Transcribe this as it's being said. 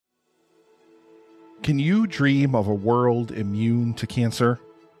Can you dream of a world immune to cancer?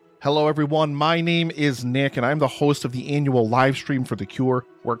 Hello everyone, my name is Nick and I'm the host of the annual live stream for The Cure,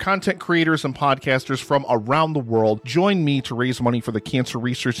 where content creators and podcasters from around the world join me to raise money for the Cancer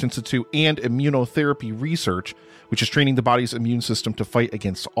Research Institute and immunotherapy research, which is training the body's immune system to fight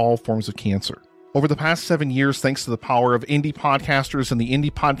against all forms of cancer. Over the past 7 years, thanks to the power of indie podcasters and the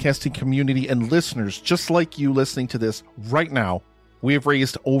indie podcasting community and listeners just like you listening to this right now, we have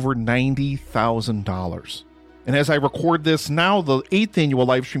raised over $90,000. And as I record this now, the 8th annual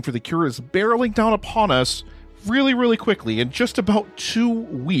live stream for The Cure is barreling down upon us really quickly in just about 2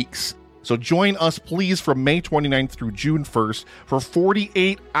 weeks. So join us, please, from May 29th through June 1st for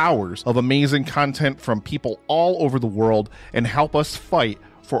 48 hours of amazing content from people all over the world and help us fight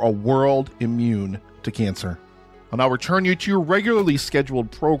for a world immune to cancer. I'll now return you to your regularly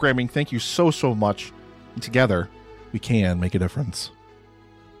scheduled programming. Thank you so much. And together, we can make a difference.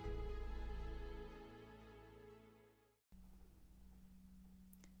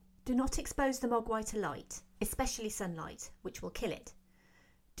 Do not expose the mogwai to light, especially sunlight, which will kill it.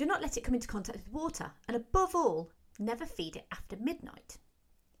 Do not let it come into contact with water, and above all, never feed it after midnight.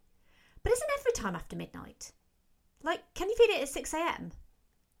 But isn't every time after midnight? Like, can you feed it at 6 a.m?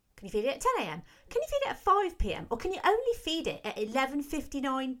 Can you feed it at 10 a.m? Can you feed it at 5 p.m? Or can you only feed it at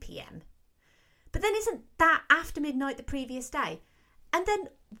 11:59 p.m? But then isn't that after midnight the previous day? And then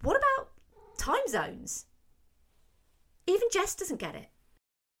what about time zones? Even Jess doesn't get it.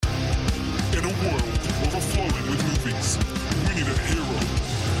 In a world overflowing with movies, we need a hero.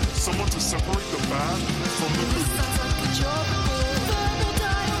 Someone to separate the bad from the good.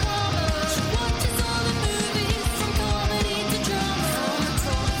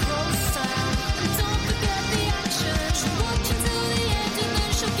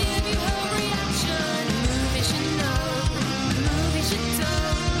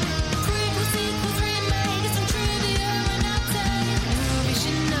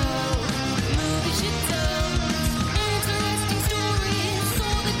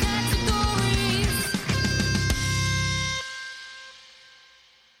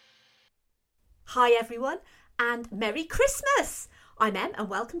 Hi everyone, and Merry Christmas! I'm Em, and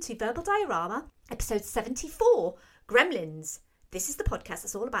welcome to Verbal Diorama, episode 74, Gremlins. This is the podcast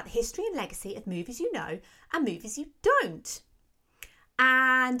that's all about the history and legacy of movies you know and movies you don't.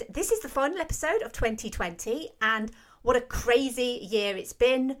 And this is the final episode of 2020, and what a crazy year it's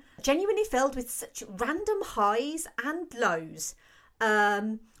been. Genuinely filled with such random highs and lows.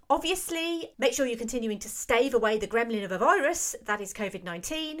 Obviously, make sure you're continuing to stave away the gremlin of a virus, that is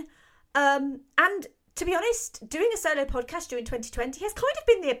COVID-19. And to be honest, doing a solo podcast during 2020 has kind of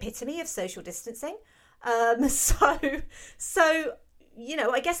been the epitome of social distancing. So, you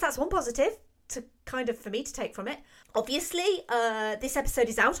know, I guess that's one positive to kind of for me to take from it. Obviously, this episode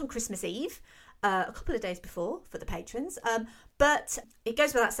is out on Christmas Eve, a couple of days before for the patrons. But it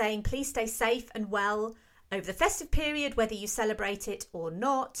goes without saying, please stay safe and well over the festive period, whether you celebrate it or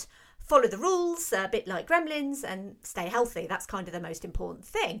not. Follow the rules, a bit like Gremlins, and stay healthy. That's kind of the most important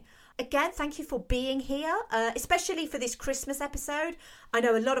thing. Again, thank you for being here, especially for this Christmas episode. I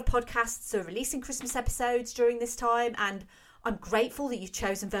know a lot of podcasts are releasing Christmas episodes during this time, and I'm grateful that you've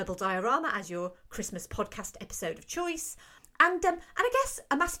chosen Verbal Diorama as your Christmas podcast episode of choice. And I guess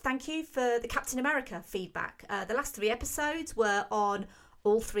a massive thank you for the Captain America feedback. The last 3 episodes were on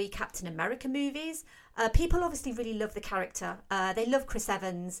all 3 Captain America movies. People obviously really love the character. They love Chris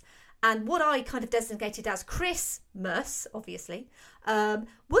Evans. And what I kind of designated as Christmas, obviously, was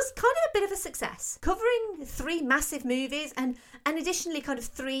kind of a bit of a success. Covering 3 massive movies and additionally kind of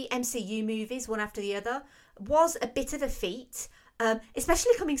 3 MCU movies, one after the other, was a bit of a feat,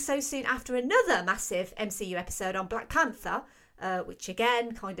 especially coming so soon after another massive MCU episode on Black Panther, which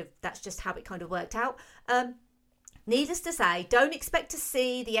again, kind of, that's just how it kind of worked out. Needless to say, don't expect to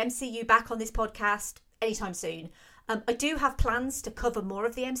see the MCU back on this podcast anytime soon. I do have plans to cover more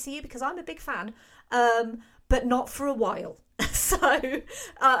of the MCU because I'm a big fan, but not for a while. So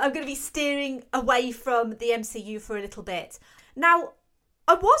I'm going to be steering away from the MCU for a little bit. Now,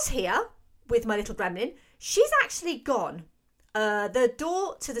 I was here with my little gremlin. She's actually gone. The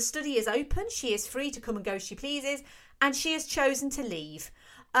door to the study is open. She is free to come and go as she pleases, and she has chosen to leave.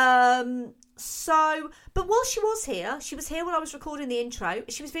 But while she was here while I was recording the intro.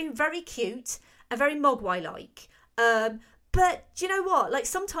 She was being very cute and very Mogwai-like. But do you know what? Like,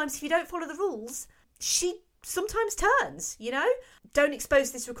 sometimes if you don't follow the rules, she sometimes turns, you know? Don't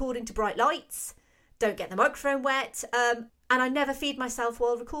expose this recording to bright lights. Don't get the microphone wet. And I never feed myself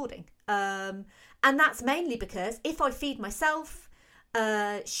while recording. And that's mainly because if I feed myself,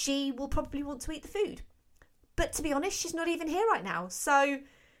 she will probably want to eat the food. But to be honest, she's not even here right now. So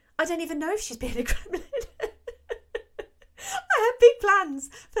I don't even know if she's being a gremlin. I had big plans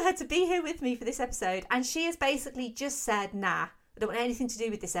for her to be here with me for this episode, and she has basically just said, nah, I don't want anything to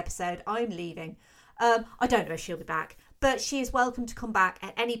do with this episode. I'm leaving. I don't know if she'll be back, but she is welcome to come back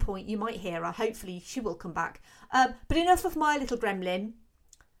at any point. You might hear her. Hopefully she will come back. But enough of my little gremlin.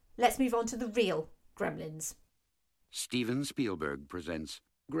 Let's move on to the real gremlins. Steven Spielberg presents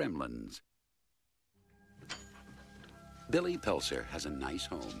Gremlins. Billy Peltzer has a nice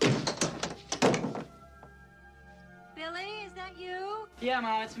home. Billy, is that you? Yeah,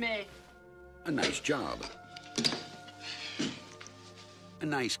 Mom, it's me. A nice job. A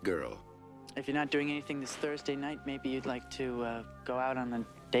nice girl. If you're not doing anything this Thursday night, maybe you'd like to go out on a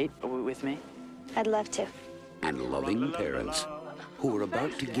date with me? I'd love to. And loving parents who are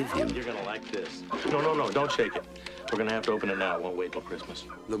about to give him You're gonna like this. No, don't shake it. We're gonna have to open it now. It won't wait till Christmas.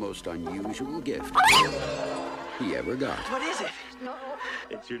 the most unusual gift he ever got. What is it? No.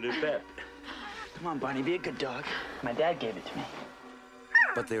 It's your new pet. Come on, Barney, be a good dog. My dad gave it to me.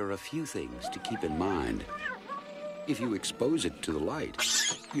 But there are a few things to keep in mind. If you expose it to the light,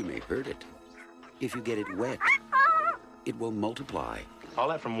 you may hurt it. If you get it wet, it will multiply. All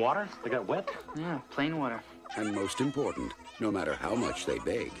that from water? They got wet? Yeah, plain water. And most important, no matter how much they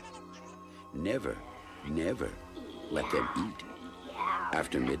beg, never let them eat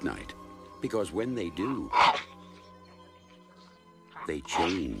after midnight. Because when they do, they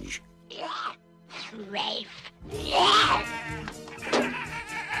change.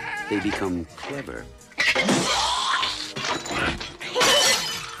 They become clever,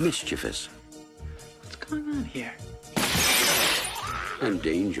 mischievous, What's going on here? and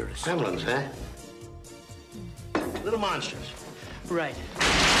dangerous. Gremlins, huh? Little monsters. Right.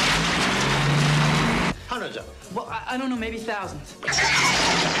 Hundreds of them. Well, I don't know, maybe thousands.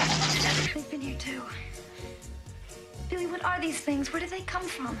 They've been here too. Billy, what are these things? Where do they come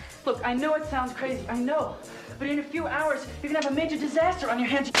from? Look, I know it sounds crazy, I know. But in a few hours, you're gonna have a major disaster on your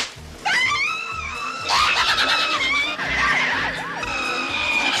hands.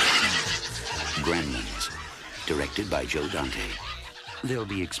 Gremlins, directed by Joe Dante. They'll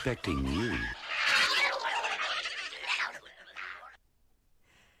be expecting you.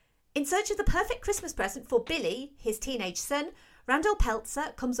 In search of the perfect Christmas present for Billy, his teenage son, Randall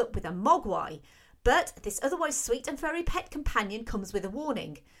Peltzer comes up with a mogwai. But this otherwise sweet and furry pet companion comes with a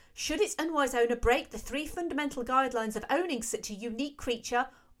warning. Should its unwise owner break the 3 fundamental guidelines of owning such a unique creature,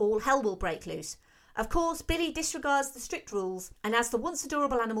 all hell will break loose. Of course, Billy disregards the strict rules, and as the once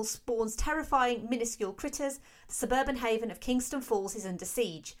adorable animal spawns terrifying, minuscule critters, the suburban haven of Kingston Falls is under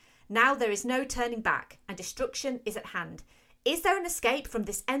siege. Now there is no turning back, and destruction is at hand. Is there an escape from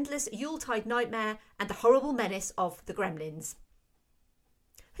this endless Yuletide nightmare and the horrible menace of the Gremlins?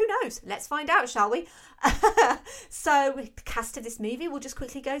 Who knows? Let's find out, shall we? So, the cast of this movie we'll just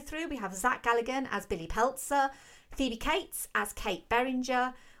quickly go through. We have Zach Galligan as Billy Peltzer, Phoebe Cates as Kate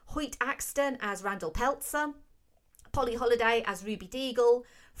Beringer, Hoyt Axton as Randall Peltzer, Polly Holliday as Ruby Deagle,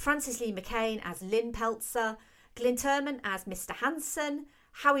 Frances Lee McCain as Lynn Peltzer, Glyn Turman as Mr. Hanson,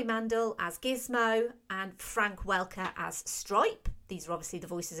 Howie Mandel as Gizmo, and Frank Welker as Stripe. These are obviously the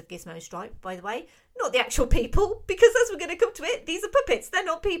voices of Gizmo and Stripe, by the way. Not the actual people, because as we're going to come to it, these are puppets. They're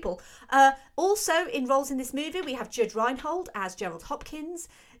not people. Also in roles in this movie, we have Judge Reinhold as Gerald Hopkins,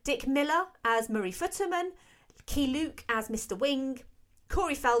 Dick Miller as Murray Futterman, Key Luke as Mr. Wing,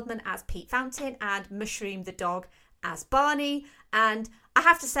 Corey Feldman as Pete Fountain, and Mushroom the dog as Barney. And I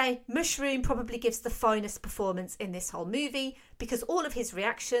have to say, Mushroom probably gives the finest performance in this whole movie because all of his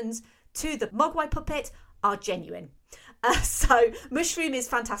reactions to the Mogwai puppet are genuine. So Mushroom is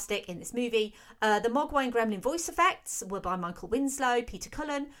fantastic in this movie. The Mogwai and Gremlin voice effects were by Michael Winslow, Peter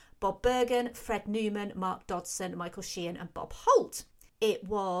Cullen, Bob Bergen, Fred Newman, Mark Dodson, Michael Sheehan and Bob Holt. It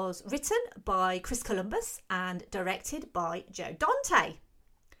was written by Chris Columbus and directed by Joe Dante.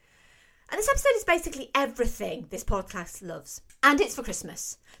 And this episode is basically everything this podcast loves. And it's for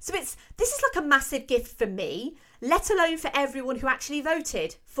Christmas. So this is like a massive gift for me, let alone for everyone who actually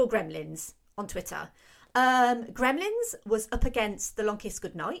voted for Gremlins on Twitter. Gremlins was up against The Long Kiss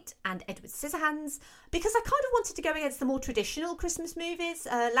Goodnight and Edward Scissorhands because I kind of wanted to go against the more traditional Christmas movies.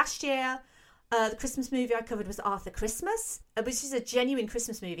 Last year, the Christmas movie I covered was Arthur Christmas, which is a genuine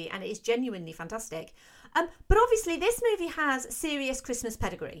Christmas movie and it is genuinely fantastic. But obviously this movie has serious Christmas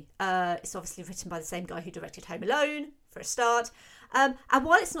pedigree. It's obviously written by the same guy who directed Home Alone, for a start. And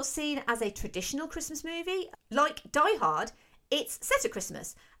while it's not seen as a traditional Christmas movie, like Die Hard, it's set at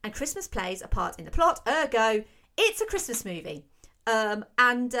Christmas, and Christmas plays a part in the plot, ergo, it's a Christmas movie. I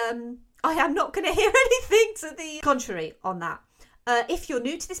am not going to hear anything to the contrary on that. If you're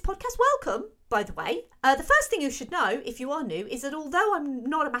new to this podcast, welcome. by the way. The first thing you should know, if you are new, is that although I'm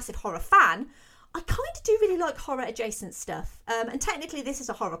not a massive horror fan, I kind of do really like horror-adjacent stuff. And technically this is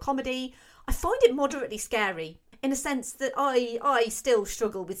a horror comedy. I find it moderately scary, in a sense that I still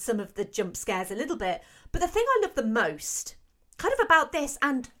struggle with some of the jump scares a little bit. But the thing I love the most, kind of about this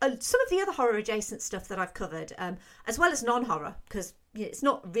and some of the other horror-adjacent stuff that I've covered, as well as non-horror, because it's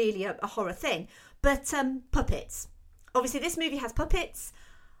not really a horror thing, but puppets. Obviously, this movie has puppets.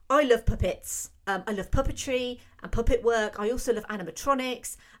 I love puppets. I love puppetry and puppet work. I also love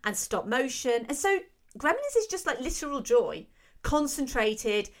animatronics and stop motion. And so Gremlins is just like literal joy,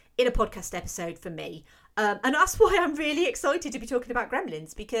 concentrated in a podcast episode for me. And that's why I'm really excited to be talking about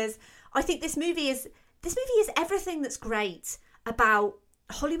Gremlins, because I think this movie is everything that's great about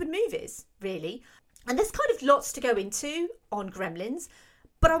Hollywood movies, really. And there's kind of lots to go into on Gremlins,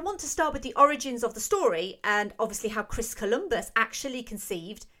 but I want to start with the origins of the story and obviously how Chris Columbus actually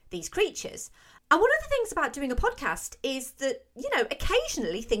conceived these creatures. And one of the things about doing a podcast is that,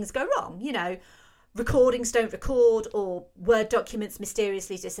 occasionally things go wrong. Recordings don't record, or Word documents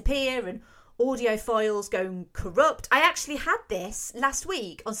mysteriously disappear and audio files go corrupt. I actually had this last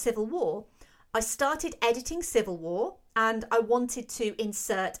week on Civil War. I started editing Civil War and I wanted to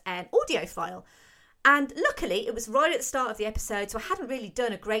insert an audio file. And luckily, it was right at the start of the episode, so I hadn't really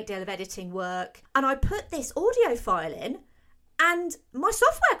done a great deal of editing work. And I put this audio file in and my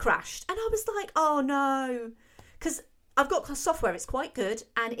software crashed. And I was like, oh no. Because I've got software, it's quite good,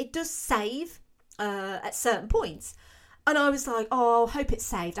 and it does save at certain points. And I was like, oh, I hope it's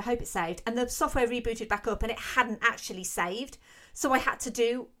saved. And the software rebooted back up and it hadn't actually saved. So I had to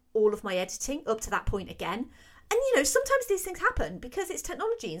do all of my editing up to that point again. And, sometimes these things happen because it's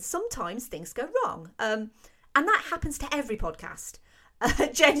technology and sometimes things go wrong. And that happens to every podcast.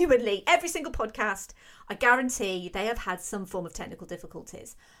 Genuinely, every single podcast, I guarantee they have had some form of technical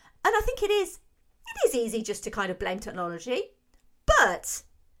difficulties. And I think it is easy just to kind of blame technology. But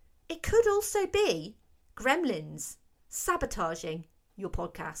it could also be Gremlins sabotaging your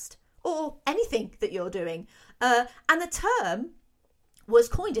podcast or anything that you're doing. And the term was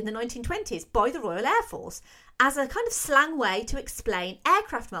coined in the 1920s by the Royal Air Force as a kind of slang way to explain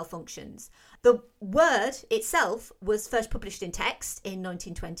aircraft malfunctions. The word itself was first published in text in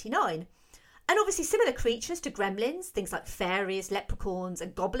 1929. And obviously similar creatures to gremlins, things like fairies, leprechauns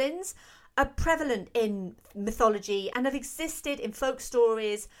and goblins, are prevalent in mythology and have existed in folk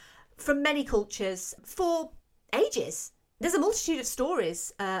stories from many cultures for ages. There's a multitude of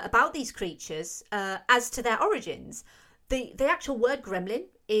stories about these creatures as to their origins. The actual word gremlin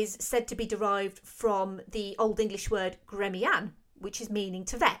is said to be derived from the Old English word gremian, which is meaning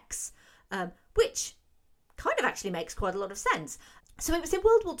to vex, which kind of actually makes quite a lot of sense. So it was in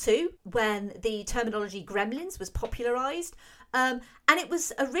World War II when the terminology gremlins was popularised, and it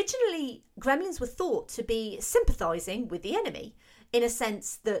was originally, gremlins were thought to be sympathising with the enemy, in a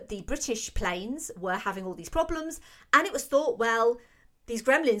sense that the British planes were having all these problems, and it was thought, well, these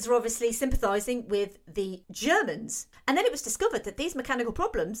gremlins are obviously sympathising with the Germans. And then it was discovered that these mechanical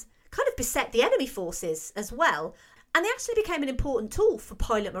problems kind of beset the enemy forces as well. And they actually became an important tool for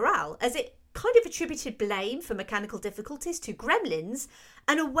pilot morale, as it kind of attributed blame for mechanical difficulties to gremlins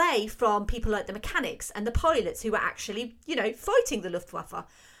and away from people like the mechanics and the pilots who were actually, fighting the Luftwaffe.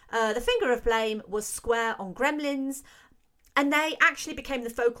 The finger of blame was square on gremlins, and they actually became the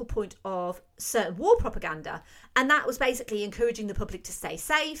focal point of certain war propaganda. And that was basically encouraging the public to stay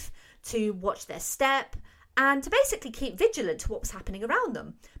safe, to watch their step, and to basically keep vigilant to what was happening around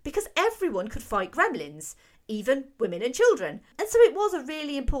them. Because everyone could fight gremlins, even women and children. And so it was a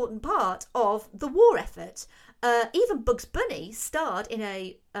really important part of the war effort. Even Bugs Bunny starred in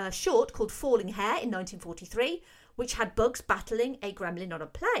a short called Falling Hair in 1943, which had Bugs battling a gremlin on a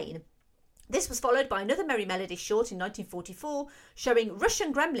plane. This was followed by another Merry Melodies short in 1944 showing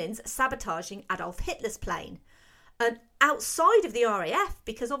Russian gremlins sabotaging Adolf Hitler's plane. And outside of the RAF,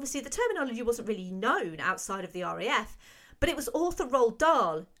 because obviously the terminology wasn't really known outside of the RAF, but it was author Roald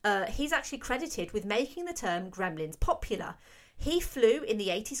Dahl. He's actually credited with making the term gremlins popular. He flew in the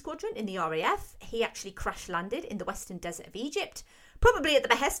 80 Squadron in the RAF. He actually crash-landed in the Western Desert of Egypt, probably at the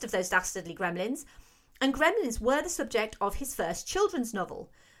behest of those dastardly gremlins. And gremlins were the subject of his first children's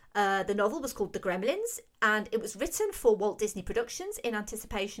novel. The novel was called The Gremlins, and it was written for Walt Disney Productions in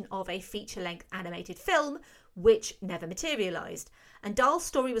anticipation of a feature-length animated film, which never materialised. And Dahl's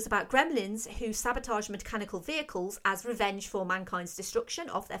story was about gremlins who sabotage mechanical vehicles as revenge for mankind's destruction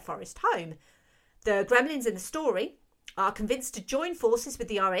of their forest home. The gremlins in the story are convinced to join forces with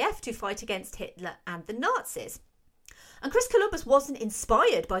the RAF to fight against Hitler and the Nazis. And Chris Columbus wasn't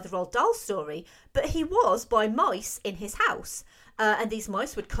inspired by the Roald Dahl story, but he was by mice in his house. and these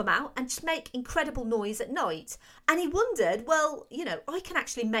mice would come out and just make incredible noise at night. And he wondered, well, I can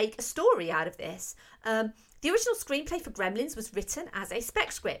actually make a story out of this. The original screenplay for Gremlins was written as a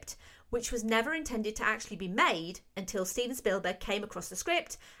spec script, which was never intended to actually be made until Steven Spielberg came across the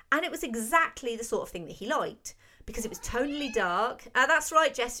script, and it was exactly the sort of thing that he liked, because it was tonally dark. That's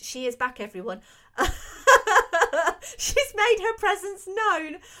right, Jess, she is back, everyone. She's made her presence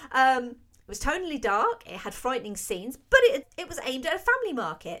known. It was tonally dark, it had frightening scenes, but it was aimed at a family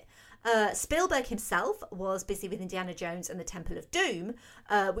market. Spielberg himself was busy with Indiana Jones and the Temple of Doom,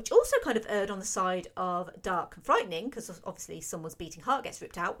 which also kind of erred on the side of dark and frightening, because obviously someone's beating heart gets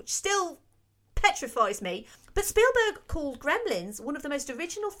ripped out, which still petrifies me. But Spielberg called Gremlins one of the most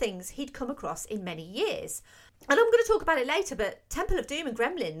original things he'd come across in many years. And I'm going to talk about it later, but Temple of Doom and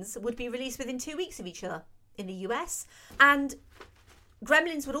Gremlins would be released within 2 weeks of each other in the US. And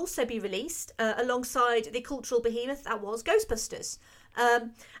Gremlins would also be released alongside the cultural behemoth that was Ghostbusters.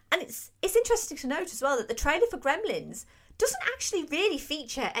 And it's interesting to note as well that the trailer for Gremlins doesn't actually really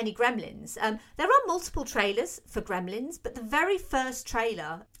feature any Gremlins. There are multiple trailers for Gremlins, but the very first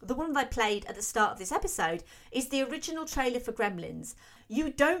trailer, the one that I played at the start of this episode, is the original trailer for Gremlins. You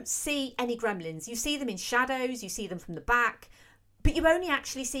don't see any Gremlins. You see them in shadows, you see them from the back, but you only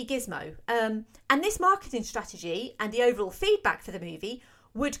actually see Gizmo. And this marketing strategy and the overall feedback for the movie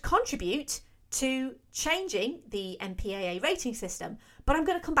would contribute to changing the MPAA rating system. But I'm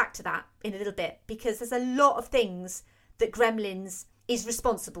going to come back to that in a little bit, because there's a lot of things that Gremlins is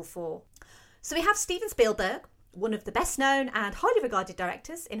responsible for. So we have Steven Spielberg, one of the best known and highly regarded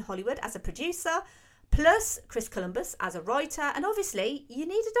directors in Hollywood, as a producer, plus Chris Columbus as a writer, and obviously you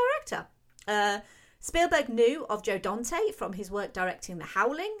need a director. Spielberg knew of Joe Dante from his work directing The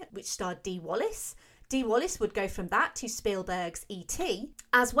Howling, which starred Dee Wallace. Dee Wallace would go from that to Spielberg's E.T.,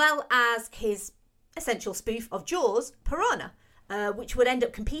 as well as his essential spoof of Jaws, Piranha, which would end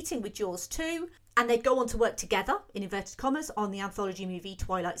up competing with Jaws 2, and they'd go on to work together, in inverted commas, on the anthology movie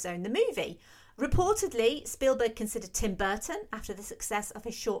Twilight Zone the movie. Reportedly, Spielberg considered Tim Burton after the success of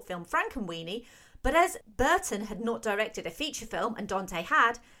his short film Frankenweenie, but as Burton had not directed a feature film and Dante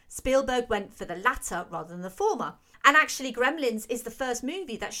had, Spielberg went for the latter rather than the former. And actually, Gremlins is the first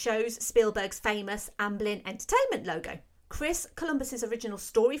movie that shows Spielberg's famous Amblin Entertainment logo. Chris Columbus's original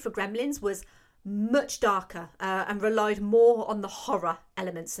story for Gremlins was much darker and relied more on the horror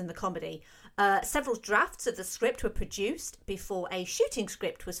elements than the comedy. Several drafts of the script were produced before a shooting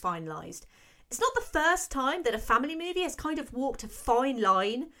script was finalised. It's not the first time that a family movie has kind of walked a fine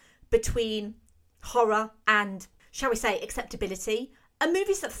line between horror and, shall we say, acceptability. And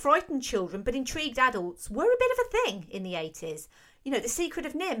movies that frightened children but intrigued adults were a bit of a thing in the 80s. The Secret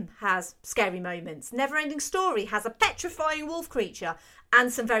of NIMH has scary moments. Neverending Story has a petrifying wolf creature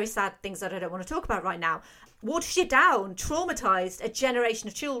and some very sad things that I don't want to talk about right now. Watership Down traumatised a generation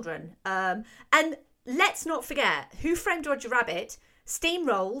of children. And let's not forget, Who Framed Roger Rabbit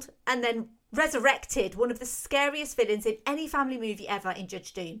steamrolled and then resurrected one of the scariest villains in any family movie ever in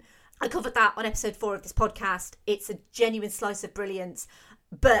Judge Doom. I covered that on episode 4 of this podcast. It's a genuine slice of brilliance.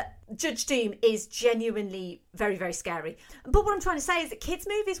 But Judge Doom is genuinely very, very scary. But what I'm trying to say is that kids'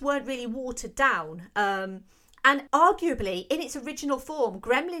 movies weren't really watered down. And arguably, in its original form,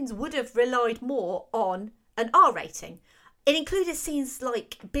 Gremlins would have relied more on an R rating. It included scenes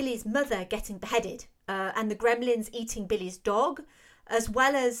like Billy's mother getting beheaded and the Gremlins eating Billy's dog, as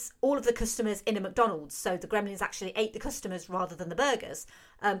well as all of the customers in a McDonald's. So the Gremlins actually ate the customers rather than the burgers.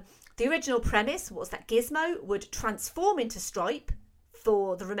 The original premise was that Gizmo would transform into Stripe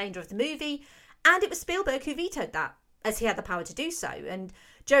for the remainder of the movie, and it was Spielberg who vetoed that, as he had the power to do so. And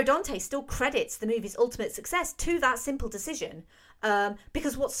Joe Dante still credits the movie's ultimate success to that simple decision,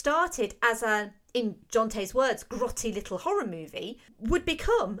 because what started as a, in Dante's words, grotty little horror movie would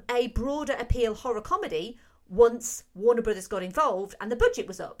become a broader appeal horror comedy once Warner Brothers got involved and the budget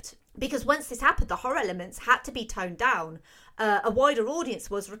was upped. Because once this happened, the horror elements had to be toned down. A wider audience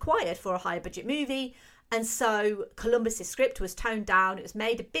was required for a higher budget movie, and so Columbus's script was toned down, it was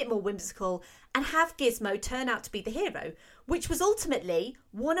made a bit more whimsical, and have Gizmo turn out to be the hero, which was ultimately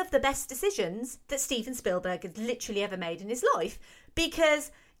one of the best decisions that Steven Spielberg had literally ever made in his life,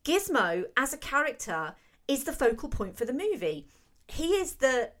 because Gizmo, as a character, is the focal point for the movie. He is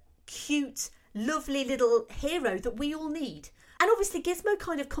the cute, lovely little hero that we all need. And obviously Gizmo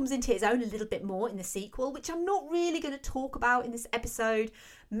kind of comes into his own a little bit more in the sequel, which I'm not really going to talk about in this episode,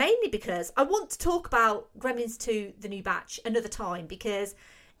 mainly because I want to talk about Gremlins 2, The New Batch, another time, because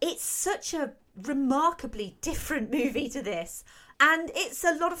it's such a remarkably different movie to this, and it's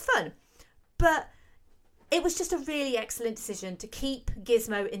a lot of fun. But it was just a really excellent decision to keep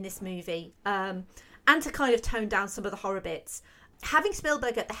Gizmo in this movie, and to kind of tone down some of the horror bits. Having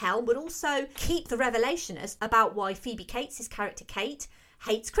Spielberg at the helm would also keep the revelation about why Phoebe Cates' character Kate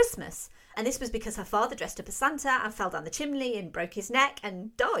hates Christmas. And this was because her father dressed up as Santa and fell down the chimney and broke his neck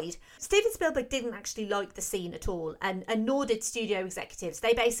and died. Steven Spielberg didn't actually like the scene at all, and nor did studio executives.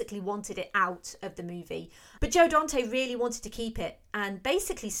 They basically wanted it out of the movie. But Joe Dante really wanted to keep it. And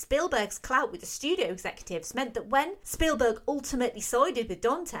basically Spielberg's clout with the studio executives meant that when Spielberg ultimately sided with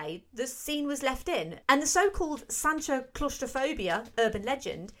Dante, the scene was left in. And the so-called Santa claustrophobia urban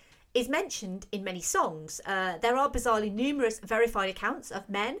legend is mentioned in many songs. There are bizarrely numerous verified accounts of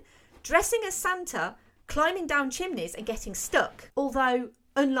men dressing as Santa, climbing down chimneys and getting stuck. Although,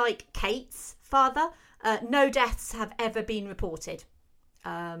 unlike Kate's father, no deaths have ever been reported.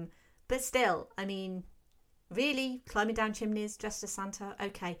 But still, I mean, really? Climbing down chimneys dressed as Santa?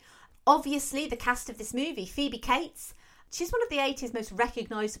 Okay. Obviously, the cast of this movie, Phoebe Cates, she's one of the 80s most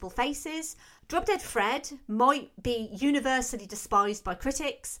recognisable faces. Drop Dead Fred might be universally despised by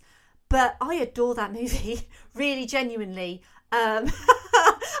critics, but I adore that movie, really, genuinely. And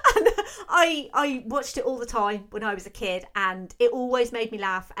I watched it all the time when I was a kid, and it always made me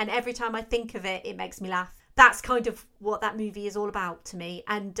laugh, and every time I think of it, it makes me laugh. That's kind of what that movie is all about to me.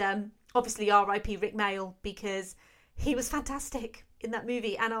 And obviously R.I.P. Rick Mayall, because he was fantastic in that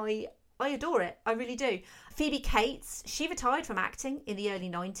movie, and I adore it. I really do. Phoebe Cates, she retired from acting in the early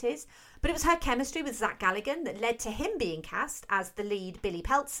 90s, but it was her chemistry with Zach Galligan that led to him being cast as the lead Billy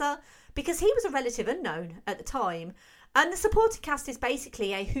Peltzer, because he was a relative unknown at the time. And the supporting cast is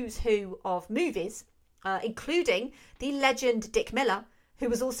basically a who's who of movies, including the legend Dick Miller, who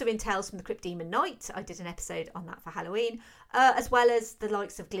was also in Tales from the Crypt Demon Night. I did an episode on that for Halloween, as well as the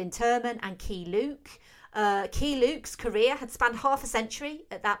likes of Glyn Turman and Key Luke. Key Luke's career had spanned half a century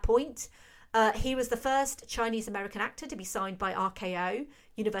at that point. He was the first Chinese-American actor to be signed by RKO,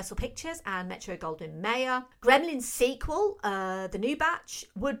 Universal Pictures and Metro-Goldwyn-Mayer. Gremlins sequel, The New Batch,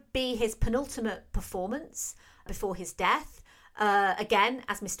 would be his penultimate performance before his death, again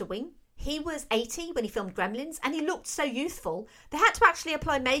as Mr. Wing. He was 80 when he filmed Gremlins, and he looked so youthful, they had to actually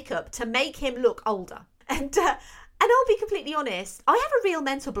apply makeup to make him look older. And I'll be completely honest, I have a real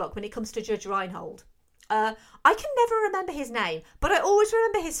mental block when it comes to Judge Reinhold. I can never remember his name, but I always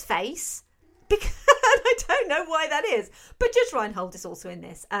remember his face, because I don't know why that is. But Judge Reinhold is also in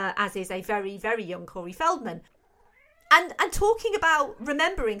this, as is a very, very young Corey Feldman. And talking about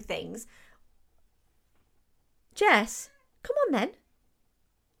remembering things, Jess, come on then.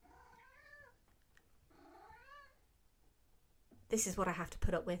 This is what I have to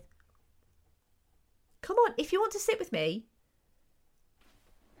put up with. Come on, if you want to sit with me.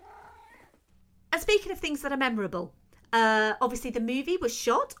 And speaking of things that are memorable, obviously the movie was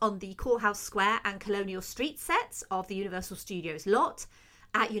shot on the Courthouse Square and Colonial Street sets of the Universal Studios lot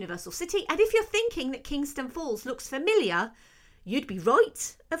at Universal City. And if you're thinking that Kingston Falls looks familiar, you'd be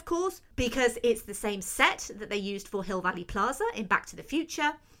right, of course, because it's the same set that they used for Hill Valley Plaza in Back to the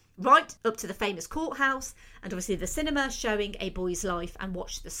Future, right up to the famous courthouse, and obviously the cinema showing A Boy's Life and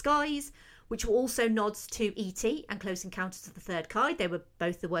Watch the Skies, which were also nods to E.T. and Close Encounters of the Third Kind. They were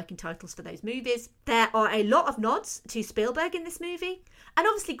both the working titles for those movies. There are a lot of nods to Spielberg in this movie, and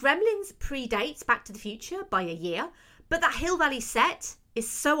obviously Gremlins predates Back to the Future by a year, but that Hill Valley set is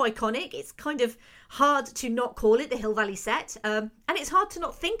so iconic, it's kind of hard to not call it the Hill Valley set, and it's hard to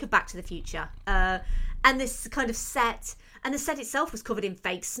not think of Back to the Future. And this kind of set, and the set itself was covered in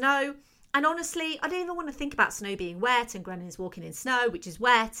fake snow, and honestly, I don't even want to think about snow being wet and Gremlins walking in snow, which is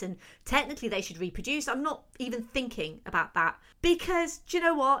wet, and technically they should reproduce. I'm not even thinking about that, because, do you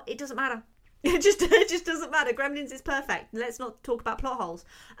know what? It doesn't matter. It just doesn't matter. Gremlins is perfect. Let's not talk about plot holes.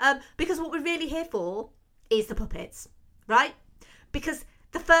 Because what we're really here for is the puppets, right? Because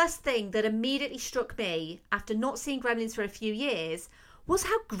the first thing that immediately struck me after not seeing Gremlins for a few years was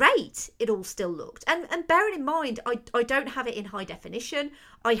how great it all still looked. And bearing in mind, I don't have it in high definition.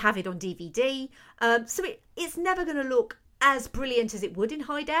 I have it on DVD. So it's never going to look as brilliant as it would in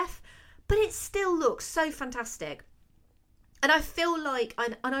high def, but it still looks so fantastic. And I feel like,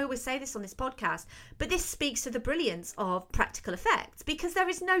 and I always say this on this podcast, but this speaks to the brilliance of practical effects, because there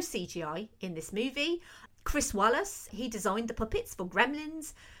is no CGI in this movie. Chris Wallace, he designed the puppets for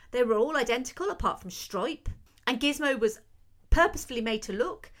Gremlins. They were all identical apart from Stripe. And Gizmo was purposefully made to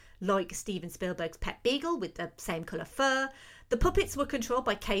look like Steven Spielberg's pet beagle with the same colour fur. The puppets were controlled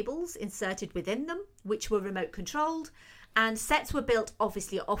by cables inserted within them, which were remote controlled. And sets were built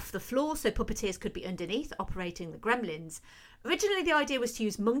obviously off the floor, so puppeteers could be underneath operating the Gremlins. Originally the idea was to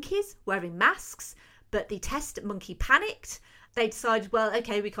use monkeys wearing masks, but the test monkey panicked. They decided, well,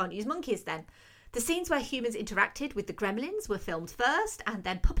 okay, we can't use monkeys then. The scenes where humans interacted with the Gremlins were filmed first, and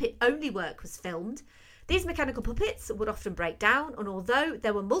then puppet-only work was filmed. These mechanical puppets would often break down, and although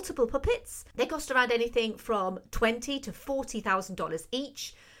there were multiple puppets, they cost around anything from $20,000 to $40,000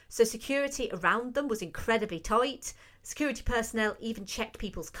 each. So security around them was incredibly tight. Security personnel even checked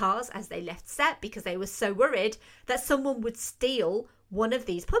people's cars as they left set because they were so worried that someone would steal one of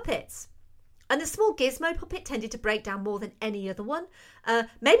these puppets. And the small Gizmo puppet tended to break down more than any other one.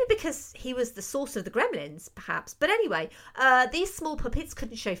 Maybe because he was the source of the gremlins, perhaps. But anyway, these small puppets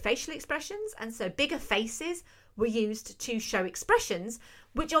couldn't show facial expressions, and so bigger faces were used to show expressions,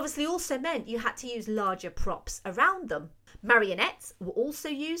 which obviously also meant you had to use larger props around them. Marionettes were also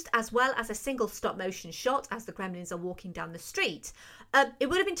used, as well as a single stop-motion shot as the gremlins are walking down the street. It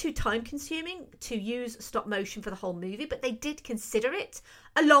would have been too time-consuming to use stop-motion for the whole movie, but they did consider it,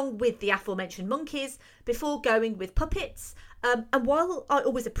 along with the aforementioned monkeys, before going with puppets. And while I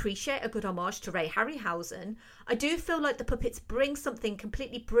always appreciate a good homage to Ray Harryhausen, I do feel like the puppets bring something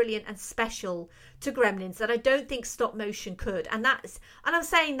completely brilliant and special to Gremlins that I don't think stop-motion could. And I'm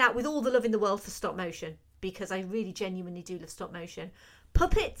saying that with all the love in the world for stop-motion, because I really genuinely do love stop-motion.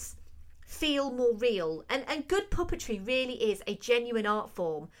 Puppets feel more real, and good puppetry really is a genuine art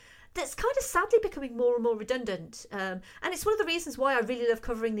form that's kind of sadly becoming more and more redundant. And it's one of the reasons why I really love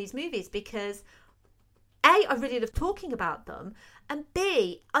covering these movies, because A, I really love talking about them, and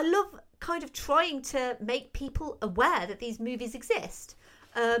B, I love kind of trying to make people aware that these movies exist.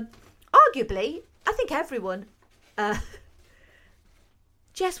 Arguably, I think everyone...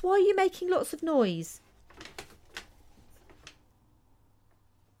 Jess, why are you making lots of noise?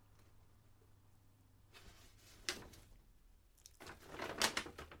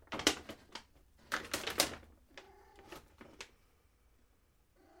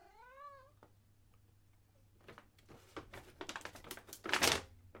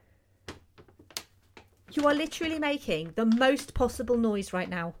 You are literally making the most possible noise right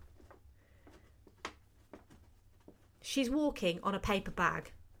now. She's walking on a paper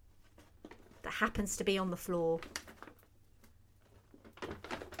bag that happens to be on the floor.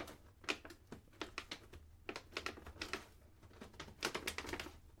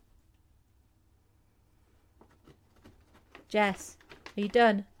 Jess, are you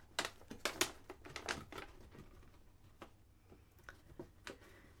done?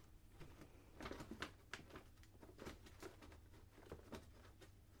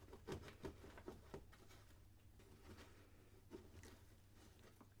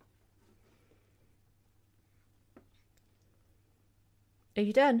 Are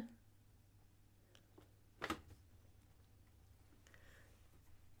you done?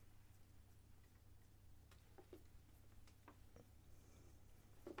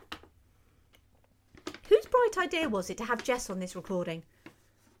 Whose bright idea was it to have Jess on this recording?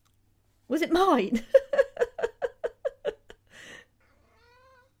 Was it mine?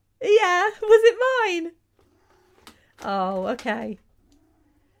 Yeah, was it mine? Oh, okay.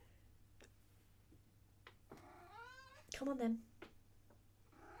 Come on then.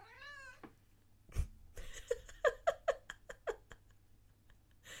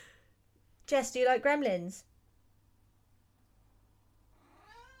 Jess, do you like Gremlins?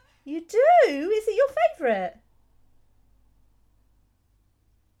 You do? Is it your favourite?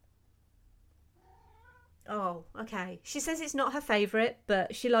 Oh, okay. She says it's not her favourite,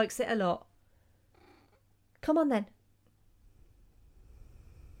 but she likes it a lot. Come on then.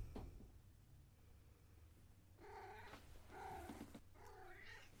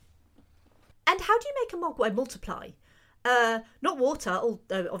 And how do you make a Mogwai multiply? Not water,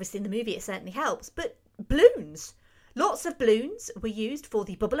 although obviously in the movie it certainly helps, but balloons. Lots of balloons were used for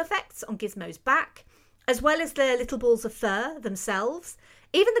the bubble effects on Gizmo's back, as well as the little balls of fur themselves.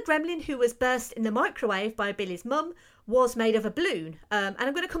 Even the gremlin who was burst in the microwave by Billy's mum was made of a balloon. And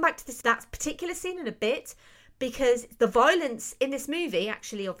I'm going to come back to that particular scene in a bit, because the violence in this movie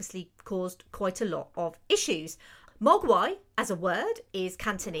actually obviously caused quite a lot of issues. Mogwai, as a word, is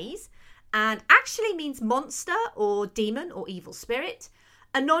Cantonese, and actually means monster or demon or evil spirit.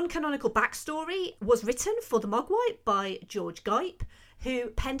 A non-canonical backstory was written for the Mogwai by George Gipe, who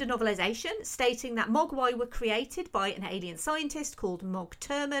penned a novelisation stating that Mogwai were created by an alien scientist called Mog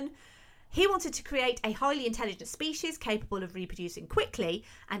Turman. He wanted to create a highly intelligent species capable of reproducing quickly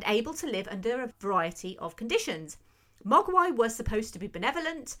and able to live under a variety of conditions. Mogwai were supposed to be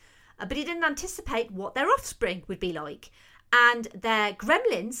benevolent, but he didn't anticipate what their offspring would be like. And their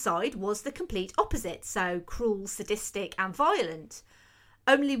gremlin side was the complete opposite, so cruel, sadistic and violent.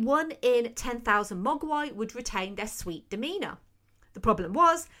 Only 1 in 10,000 Mogwai would retain their sweet demeanour. The problem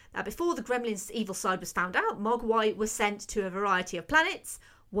was that before the gremlin's evil side was found out, Mogwai were sent to a variety of planets,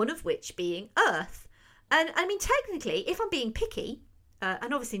 one of which being Earth. And I mean, technically, if I'm being picky,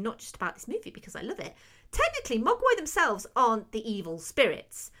 and obviously not just about this movie because I love it. Technically, Mogwai themselves aren't the evil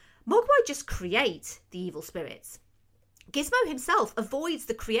spirits. Mogwai just create the evil spirits. Gizmo himself avoids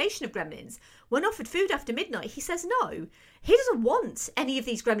the creation of gremlins. When offered food after midnight, he says no. He doesn't want any of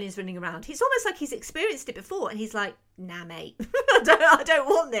these gremlins running around. It's almost like he's experienced it before and he's like, nah, mate, I don't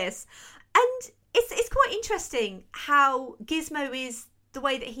want this. And it's quite interesting how Gizmo is the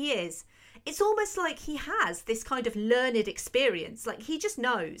way that he is. It's almost like he has this kind of learned experience, like he just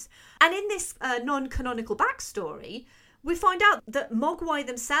knows. And in this non-canonical backstory, we find out that Mogwai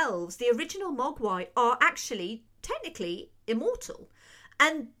themselves, the original Mogwai, are actually technically immortal.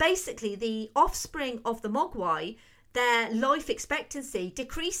 And basically the offspring of the Mogwai, their life expectancy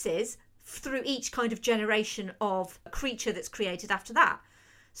decreases through each kind of generation of creature that's created after that.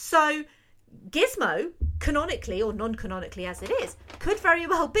 So Gizmo, canonically or non-canonically as it is, could very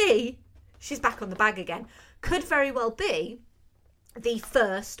well be, she's back on the bag again, could very well be the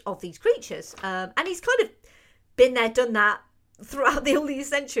first of these creatures. And he's kind of been there, done that throughout all these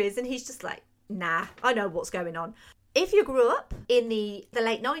centuries, and he's just like, nah, I know what's going on. If you grew up in the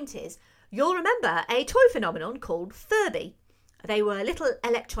late 90s, you'll remember a toy phenomenon called Furby. They were little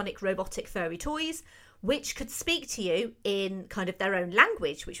electronic robotic furry toys which could speak to you in kind of their own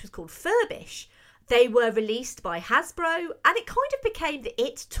language, which was called Furbish. They were released by Hasbro, and it kind of became the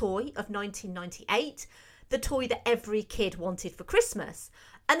it toy of 1998, the toy that every kid wanted for Christmas.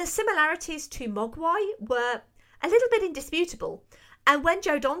 And the similarities to Mogwai were a little bit indisputable. And when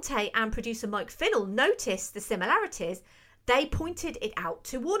Joe Dante and producer Mike Finnell noticed the similarities, they pointed it out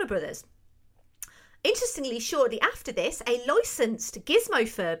to Warner Brothers. Interestingly, shortly after this, a licensed Gizmo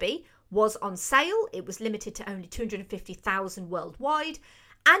Furby was on sale. It was limited to only 250,000 worldwide,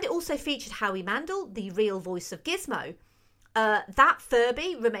 and it also featured Howie Mandel, the real voice of Gizmo. That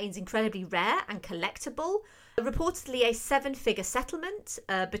Furby remains incredibly rare and collectible. Reportedly, a 7-figure settlement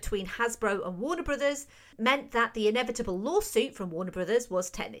between Hasbro and Warner Brothers meant that the inevitable lawsuit from Warner Brothers was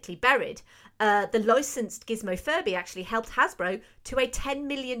technically buried. The licensed Gizmo Furby actually helped Hasbro to a $10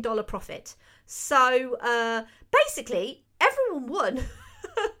 million profit. So basically, everyone won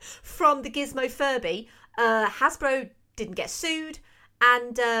from the Gizmo Furby. Hasbro didn't get sued,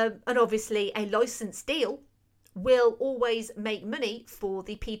 and obviously a license deal will always make money for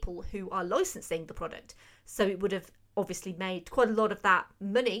the people who are licensing the product. So it would have obviously made quite a lot of that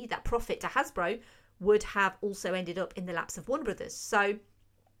money, that profit to Hasbro, would have also ended up in the laps of Warner Brothers. So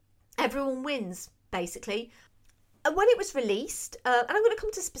everyone wins, basically. And when it was released, and I'm going to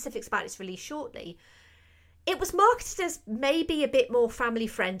come to specifics about its release shortly, it was marketed as maybe a bit more family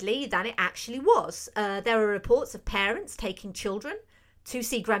friendly than it actually was. There were reports of parents taking children to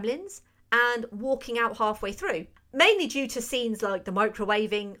see Gremlins and walking out halfway through, mainly due to scenes like the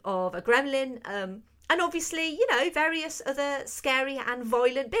microwaving of a gremlin, and obviously, various other scary and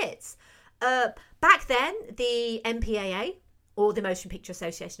violent bits. Back then, the MPAA, or the Motion Picture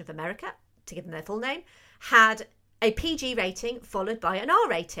Association of America, to give them their full name, had a PG rating followed by an R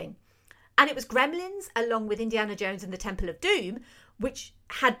rating. And it was Gremlins, along with Indiana Jones and the Temple of Doom, which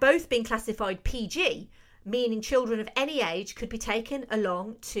had both been classified PG, meaning children of any age could be taken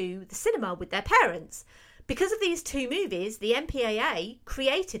along to the cinema with their parents. Because of these two movies, the MPAA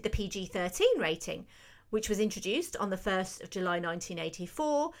created the PG-13 rating, which was introduced on the 1st of July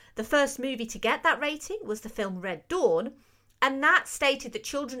 1984. The first movie to get that rating was the film Red Dawn, and that stated that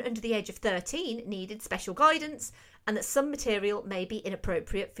children under the age of 13 needed special guidance and that some material may be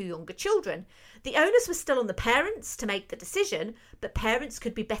inappropriate for younger children. The onus was still on the parents to make the decision, but parents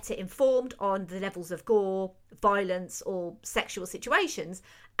could be better informed on the levels of gore, violence, or sexual situations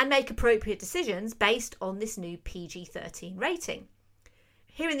and make appropriate decisions based on this new PG-13 rating.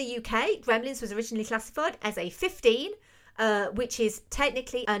 Here in the UK, Gremlins was originally classified as a 15, which is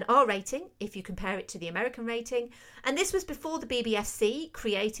technically an R rating if you compare it to the American rating. And this was before the BBFC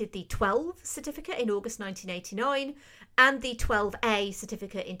created the 12 certificate in August 1989 and the 12A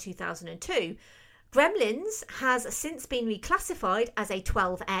certificate in 2002. Gremlins has since been reclassified as a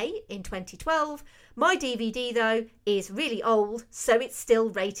 12A in 2012. My DVD, though, is really old, so it's still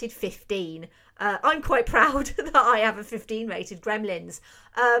rated 15. I'm quite proud that I have a 15 rated Gremlins,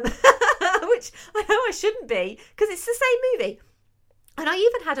 which I know I shouldn't be, because it's the same movie. And I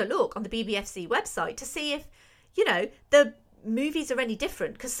even had a look on the BBFC website to see if, the movies are any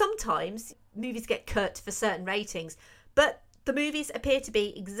different, because sometimes movies get cut for certain ratings, but the movies appear to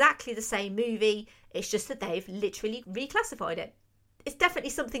be exactly the same movie. It's just that they've literally reclassified it. It's definitely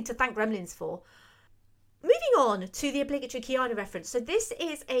something to thank Gremlins for. Moving on to the obligatory Keanu reference. So this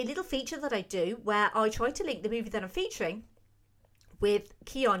is a little feature that I do where I try to link the movie that I'm featuring with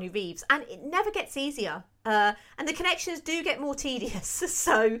Keanu Reeves, and it never gets easier. And the connections do get more tedious,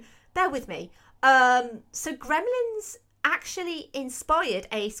 so bear with me. So Gremlins actually inspired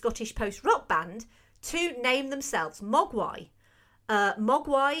a Scottish post-rock band to name themselves Mogwai.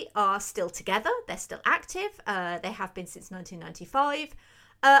 Mogwai are still together, they're still active, they have been since 1995,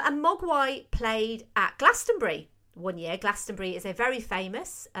 and Mogwai played at Glastonbury one year. Glastonbury is a very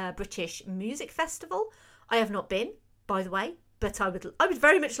famous British music festival. I have not been, by the way, but I would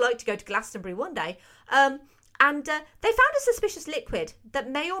very much like to go to Glastonbury one day. And they found a suspicious liquid that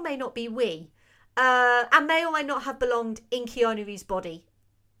may or may not be wee, and may or may not have belonged in Keanu Reeves' body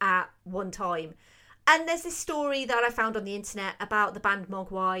at one time. And there's this story that I found on the internet about the band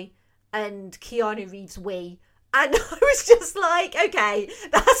Mogwai and Keanu Reeves' wee. And I was just like, okay,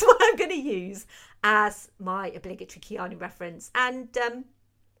 that's what I'm going to use as my obligatory Keanu reference. And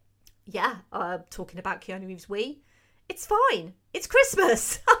talking about Keanu Reeves' wee, it's fine. It's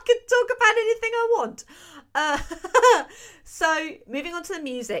Christmas. I can talk about anything I want. So moving on to the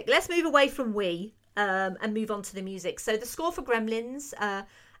music. Let's move away from wee and move on to the music. So the score for Gremlins,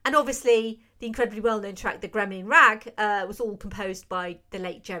 and obviously the incredibly well-known track, The Gremlin Rag, was all composed by the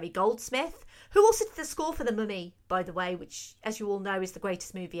late Jerry Goldsmith, who also did the score for The Mummy, by the way, which, as you all know, is the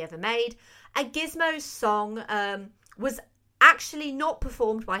greatest movie ever made. And Gizmo's song was actually not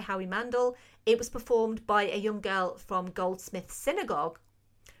performed by Howie Mandel. It was performed by a young girl from Goldsmith's Synagogue.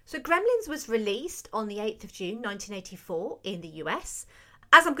 So Gremlins was released on the 8th of June 1984 in the US,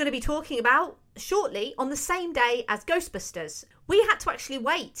 as I'm going to be talking about shortly, on the same day as Ghostbusters. We had to actually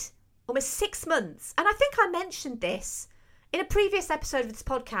wait almost 6 months, and I think I mentioned this in a previous episode of this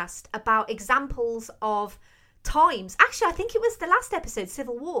podcast about examples of times. Actually, I think it was the last episode,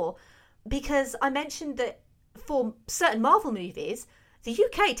 Civil War, because I mentioned that for certain Marvel movies, the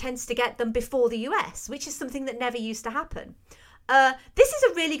UK tends to get them before the US, which is something that never used to happen. This is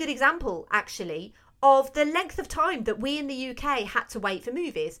a really good example, actually, of the length of time that we in the UK had to wait for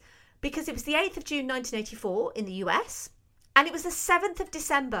movies, because it was the 8th of June 1984 in the US, and it was the 7th of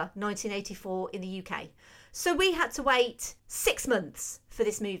December 1984 in the UK. So we had to wait 6 months for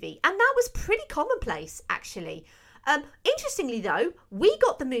this movie, and that was pretty commonplace, actually. Interestingly, though, we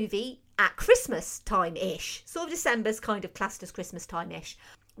got the movie at Christmas time-ish. Sort of December's kind of classed as Christmas time-ish.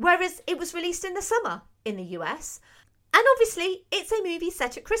 Whereas it was released in the summer in the US. And obviously, it's a movie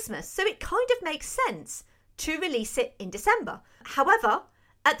set at Christmas, so it kind of makes sense to release it in December. However,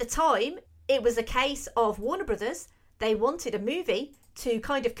 at the time, it was a case of Warner Brothers. They wanted a movie to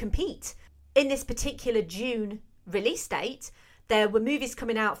kind of compete in this particular June release date. There were movies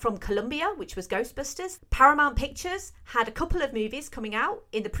coming out from Columbia, which was Ghostbusters. Paramount Pictures had a couple of movies coming out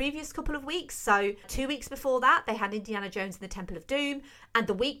in the previous couple of weeks. So 2 weeks before that, they had Indiana Jones and the Temple of Doom. And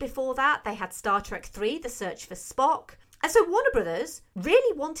the week before that, they had Star Trek 3, The Search for Spock. And so Warner Brothers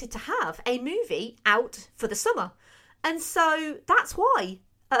really wanted to have a movie out for the summer. And so that's why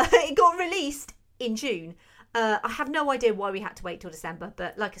it got released in June. I have no idea why we had to wait till December,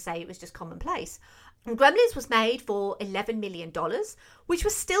 but like I say, it was just commonplace. And Gremlins was made for $11 million, which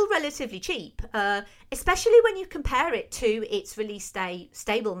was still relatively cheap, especially when you compare it to its release day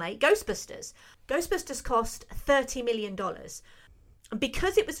stablemate, Ghostbusters. Ghostbusters cost $30 million. And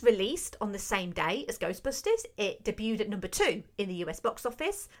because it was released on the same day as Ghostbusters, it debuted at number 2 in the US box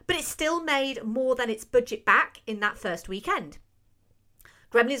office, but it still made more than its budget back in that first weekend.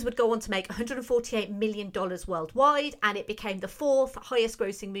 Gremlins would go on to make $148 million worldwide, and it became the 4th highest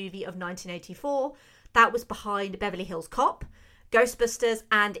grossing movie of 1984. That was behind Beverly Hills Cop, Ghostbusters,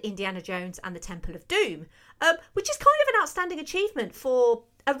 and Indiana Jones and the Temple of Doom, which is kind of an outstanding achievement for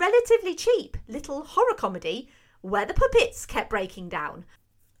a relatively cheap little horror comedy where the puppets kept breaking down.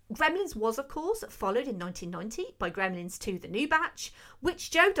 Gremlins was, of course, followed in 1990 by Gremlins 2 The New Batch,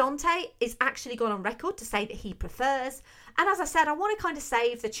 which Joe Dante is actually gone on record to say that he prefers. And as I said, I want to kind of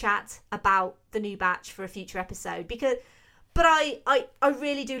save the chat about The New Batch for a future episode, but I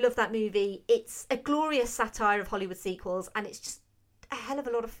really do love that movie. It's a glorious satire of Hollywood sequels, and it's just a hell of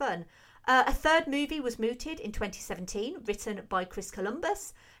a lot of fun. A third movie was mooted in 2017, written by Chris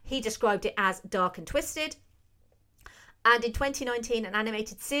Columbus. He described it as dark and twisted. And in 2019, an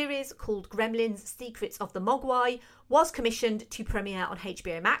animated series called Gremlins Secrets of the Mogwai was commissioned to premiere on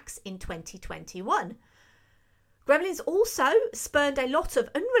HBO Max in 2021. Gremlins also spurned a lot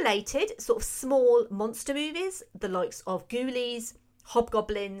of unrelated, sort of small monster movies, the likes of Ghoulies,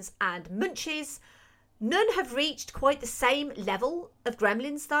 Hobgoblins and Munchies. None have reached quite the same level of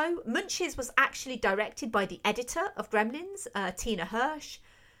Gremlins though. Munchies was actually directed by the editor of Gremlins, Tina Hirsch.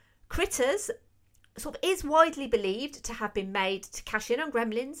 Critters sort of is widely believed to have been made to cash in on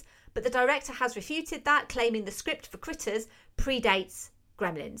Gremlins, but the director has refuted that, claiming the script for Critters predates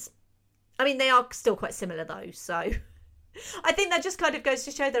Gremlins. I mean, they are still quite similar though, so I think that just kind of goes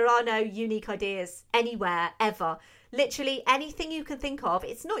to show there are no unique ideas anywhere, ever. Literally anything you can think of,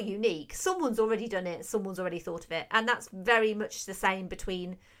 it's not unique. Someone's already done it, someone's already thought of it. And that's very much the same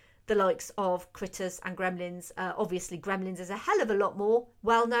between the likes of Critters and Gremlins. Obviously, Gremlins is a hell of a lot more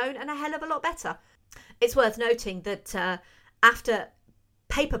well-known and a hell of a lot better. It's worth noting that after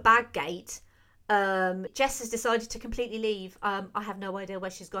Paper Bag Gate, Jess has decided to completely leave. I have no idea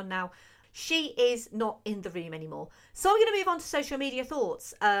where she's gone now. She is not in the room anymore. So I'm going to move on to social media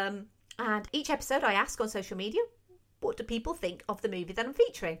thoughts. And each episode I ask on social media, what do people think of the movie that I'm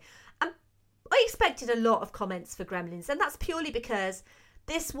featuring? I expected a lot of comments for Gremlins, and that's purely because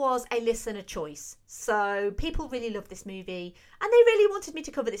this was a listener choice. So people really love this movie, and they really wanted me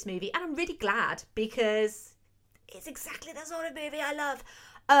to cover this movie, and I'm really glad because it's exactly the sort of movie I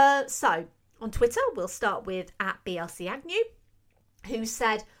love. So on Twitter, we'll start with @BLCAgnew, who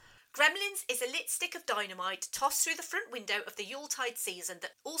said, Gremlins is a lit stick of dynamite tossed through the front window of the Yuletide season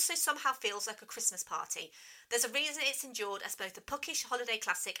that also somehow feels like a Christmas party. There's a reason it's endured as both a puckish holiday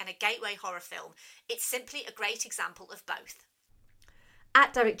classic and a gateway horror film. It's simply a great example of both.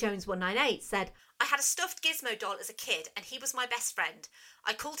 @DerekJones198 said, I had a stuffed Gizmo doll as a kid and he was my best friend.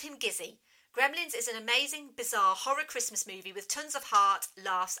 I called him Gizzy. Gremlins is an amazing, bizarre horror Christmas movie with tons of heart,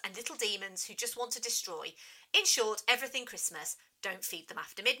 laughs and little demons who just want to destroy. In short, everything Christmas. Don't feed them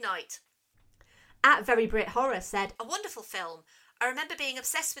after midnight. @VeryBritHorror said, a wonderful film. I remember being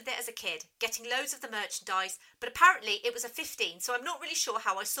obsessed with it as a kid, getting loads of the merchandise, but apparently it was a 15, so I'm not really sure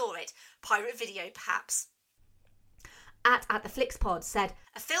how I saw it. Pirate video, perhaps. @TheFlixPod said,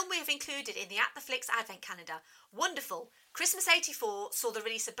 a film we have included in the The Flix Advent Calendar. Wonderful. Christmas 84 saw the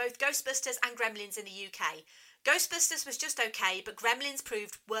release of both Ghostbusters and Gremlins in the UK. Ghostbusters was just okay, but Gremlins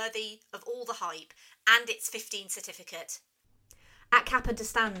proved worthy of all the hype, and its 15 certificate.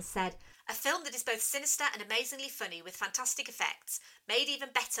 @CapUnderstands said, a film that is both sinister and amazingly funny with fantastic effects, made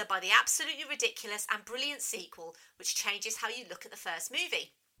even better by the absolutely ridiculous and brilliant sequel, which changes how you look at the first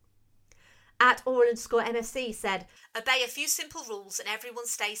movie. @Oral_MFC said, obey a few simple rules and everyone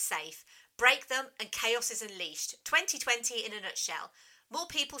stays safe. Break them and chaos is unleashed. 2020 in a nutshell. More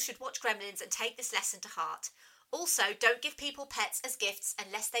people should watch Gremlins and take this lesson to heart. Also, don't give people pets as gifts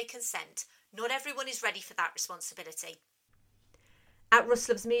unless they consent. Not everyone is ready for that responsibility.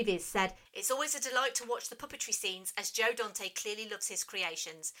 @RussLovesMovies said, it's always a delight to watch the puppetry scenes as Joe Dante clearly loves his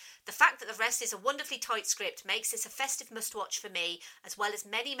creations. The fact that the rest is a wonderfully tight script makes this a festive must-watch for me, as well as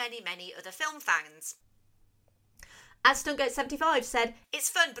many, many, many other film fans. @StuntGoat75 said, it's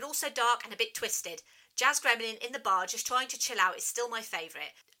fun but also dark and a bit twisted. Jazz Gremlin in the bar just trying to chill out is still my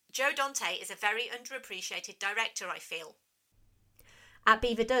favourite. Joe Dante is a very underappreciated director, I feel.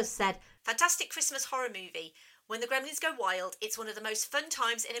 @BeaverDoes said, fantastic Christmas horror movie. When the Gremlins go wild, it's one of the most fun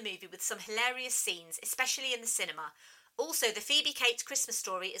times in a movie with some hilarious scenes, especially in the cinema. Also, the Phoebe Cates Christmas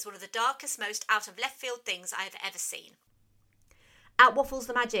story is one of the darkest, most out-of-left-field things I have ever seen. @Waffles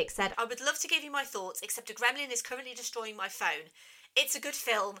the Magic said, I would love to give you my thoughts, except a gremlin is currently destroying my phone. It's a good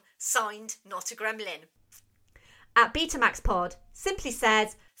film, signed, not a gremlin. @BetamaxPod simply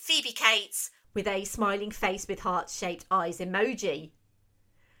says, Phoebe Cates, with a smiling face with heart-shaped eyes emoji.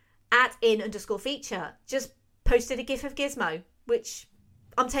 @in_feature just posted a gif of Gizmo, which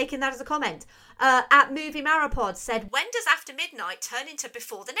I'm taking that as a comment. @MovieMarapod said, when does after midnight turn into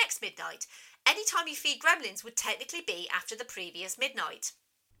before the next midnight? Any time you feed Gremlins would technically be after the previous midnight.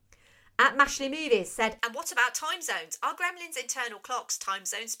 @Mashley Movies said, and what about time zones? Are Gremlins' internal clocks time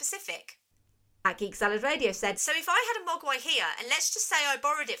zone specific? @Geek Salad Radio said, so if I had a Mogwai here, and let's just say I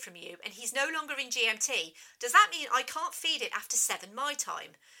borrowed it from you, and he's no longer in GMT, does that mean I can't feed it after 7 my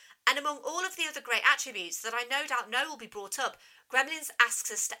time? And among all of the other great attributes that I no doubt know will be brought up, Gremlins asks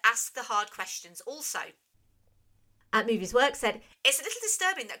us to ask the hard questions also. @MoviesWork said, it's a little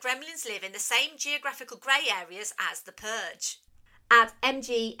disturbing that Gremlins live in the same geographical grey areas as The Purge.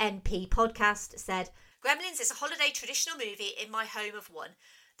 @MGNP Podcast said, Gremlins is a holiday traditional movie in my home of one.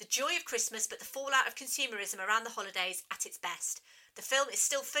 The joy of Christmas but the fallout of consumerism around the holidays at its best. The film is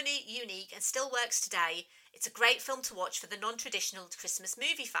still funny, unique and still works today. It's a great film to watch for the non-traditional Christmas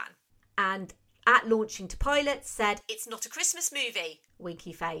movie fan. And @Launching to Pilot said, it's not a Christmas movie.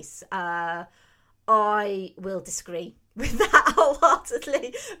 Winky face. I will disagree with that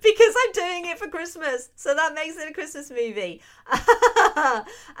wholeheartedly because I'm doing it for Christmas. So that makes it a Christmas movie.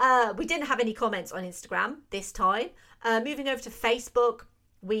 We didn't have any comments on Instagram this time. Moving over to Facebook,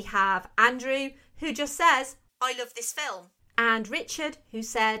 we have Andrew, who just says, I love this film. And Richard, who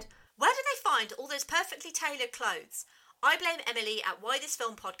said, where do they find all those perfectly tailored clothes? I blame Emily at Why This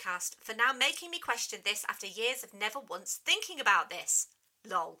Film Podcast for now making me question this after years of never once thinking about this.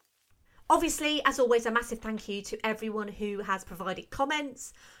 Lol. Obviously, as always, a massive thank you to everyone who has provided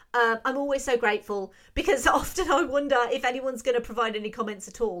comments. I'm always so grateful because often I wonder if anyone's going to provide any comments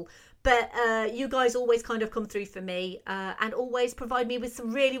at all. But you guys always kind of come through for me and always provide me with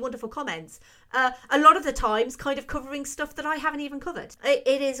some really wonderful comments. A lot of the times kind of covering stuff that I haven't even covered.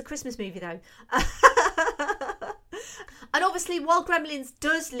 It is a Christmas movie though. And obviously, while Gremlins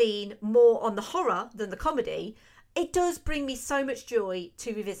does lean more on the horror than the comedy, it does bring me so much joy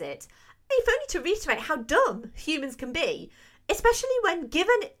to revisit. If only to reiterate how dumb humans can be, especially when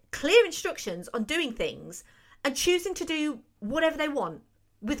given clear instructions on doing things and choosing to do whatever they want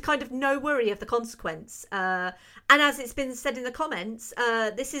with kind of no worry of the consequence. And as it's been said in the comments,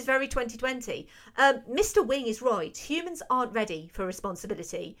 this is very 2020. Mr. Wing is right. Humans aren't ready for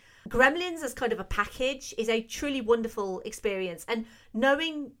responsibility. Gremlins as kind of a package is a truly wonderful experience. And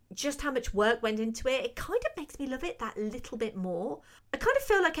knowing just how much work went into it, it kind of makes me love it that little bit more. I kind of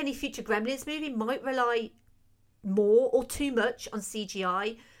feel like any future Gremlins movie might rely more or too much on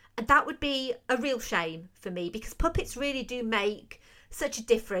CGI. And that would be a real shame for me because puppets really do make such a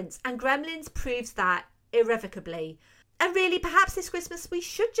difference, and Gremlins proves that irrevocably. And really, perhaps this Christmas we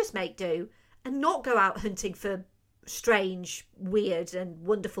should just make do and not go out hunting for strange, weird and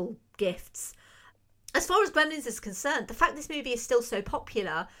wonderful gifts. As far as Gremlins is concerned, the fact this movie is still so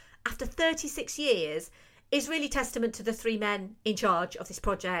popular after 36 years is really testament to the three men in charge of this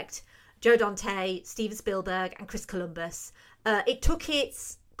project, Joe Dante, Steven Spielberg and Chris Columbus. It took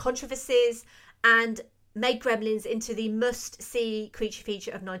its controversies and made Gremlins into the must-see creature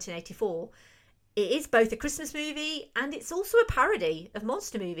feature of 1984. It is both a Christmas movie and it's also a parody of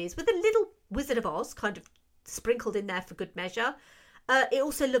monster movies with a little Wizard of Oz kind of sprinkled in there for good measure. It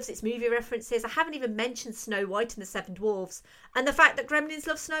also loves its movie references. I haven't even mentioned Snow White and the Seven Dwarfs and the fact that Gremlins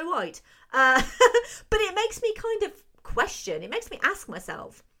love Snow White. But it makes me kind of question, it makes me ask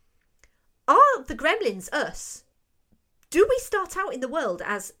myself, are the Gremlins us? Do we start out in the world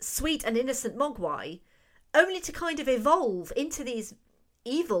as sweet and innocent mogwai, only to kind of evolve into these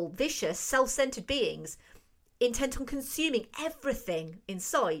evil, vicious, self-centered beings intent on consuming everything in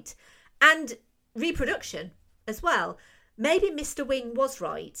sight and reproduction as well? Maybe Mr. Wing was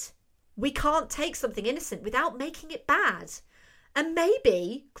right. We can't take something innocent without making it bad. And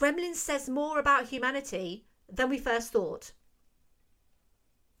maybe Gremlins says more about humanity than we first thought.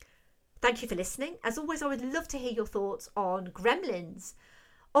 Thank you for listening. As always, I would love to hear your thoughts on Gremlins.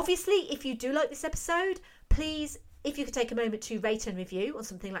 Obviously, if you do like this episode, please, if you could take a moment to rate and review on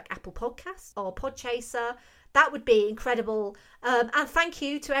something like Apple Podcasts or Podchaser, that would be incredible. And thank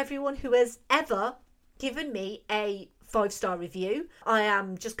you to everyone who has ever given me a 5-star review. I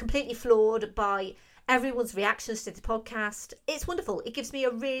am just completely floored by everyone's reactions to the podcast. It's wonderful. It gives me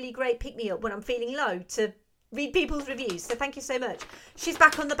a really great pick-me-up when I'm feeling low to read people's reviews. So thank you so much. She's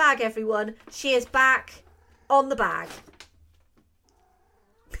back on the bag, everyone. She is back on the bag.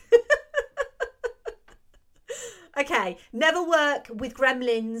 Okay, never work with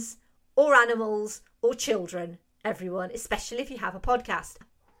gremlins or animals or children, everyone, especially if you have a podcast.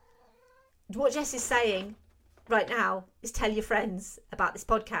 What Jess is saying right now is tell your friends about this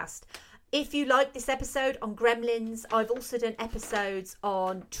podcast. If you like this episode on Gremlins, I've also done episodes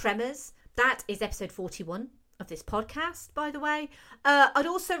on Tremors. That is episode 41 of this podcast, by the way. I'd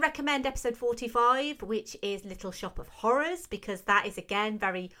also recommend episode 45, which is Little Shop of Horrors, because that is, again,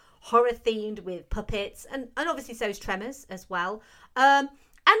 very horror themed with puppets, and obviously so is Tremors as well. And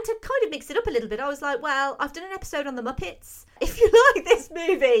to kind of mix it up a little bit, I was like, well, I've done an episode on the Muppets. If you like this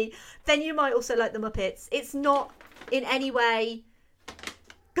movie, then you might also like the Muppets. It's not in any way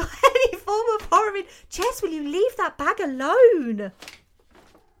got any form of horror in. Jess, will you leave that bag alone?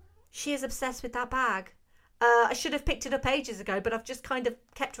 She is obsessed with that bag. I should have picked it up ages ago, but I've just kind of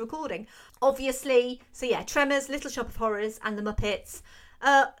kept recording. Obviously, so yeah, Tremors, Little Shop of Horrors and the Muppets.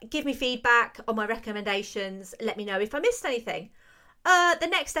 Give me feedback on my recommendations. Let me know if I missed anything. The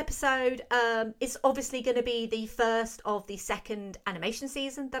next episode is obviously going to be the first of the second animation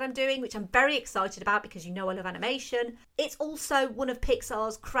season that I'm doing, which I'm very excited about because you know I love animation. It's also one of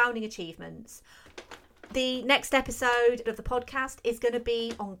Pixar's crowning achievements. The next episode of the podcast is going to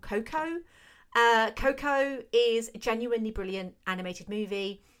be on Coco. Coco is a genuinely brilliant animated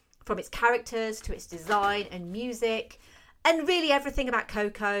movie, from its characters to its design and music. And really everything about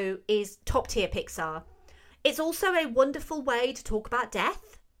Coco is top tier Pixar. It's also a wonderful way to talk about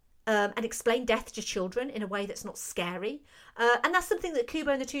death and explain death to children in a way that's not scary. And that's something that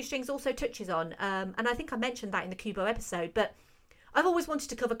Kubo and the Two Strings also touches on. And I think I mentioned that in the Kubo episode. But I've always wanted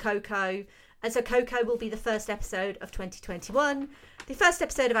to cover Coco, and so Coco will be the first episode of 2021, the first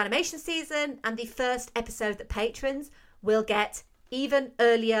episode of animation season, and the first episode that patrons will get even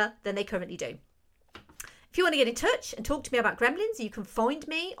earlier than they currently do. If you want to get in touch and talk to me about Gremlins, you can find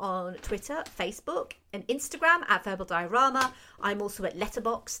me on Twitter, Facebook, and Instagram at Verbal Diorama. I'm also at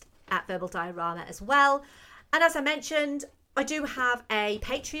Letterboxd at Verbal Diorama as well. And as I mentioned, I do have a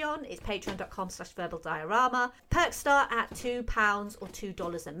Patreon. It's patreon.com/Verbal Diorama. Perks start at £2 or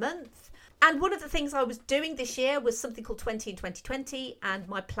 $2 a month. And one of the things I was doing this year was something called 20 in 2020. And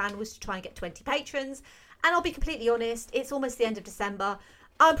my plan was to try and get 20 patrons. And I'll be completely honest, it's almost the end of December.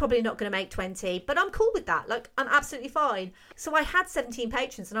 I'm probably not going to make 20, but I'm cool with that. Like, I'm absolutely fine. So I had 17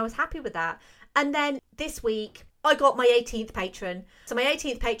 patrons and I was happy with that. And then this week, I got my 18th patron. So my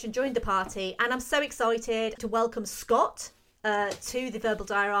 18th patron joined the party, and I'm so excited to welcome Scott to the Verbal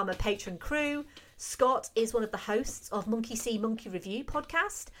Diorama patron crew. Scott is one of the hosts of Monkey See, Monkey Review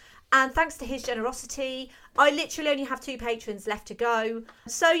podcast. And thanks to his generosity, I literally only have 2 patrons left to go.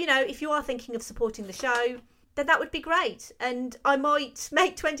 So, you know, if you are thinking of supporting the show, then that would be great. And I might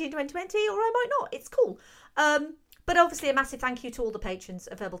make 20 in 2020, or I might not. It's cool. But obviously a massive thank you to all the patrons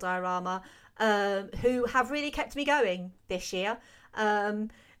of Verbal Diorama who have really kept me going this year. In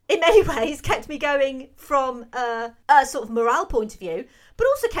many ways, kept me going from a sort of morale point of view, but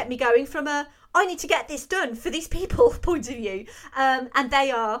also kept me going from a I need to get this done for these people point of view. And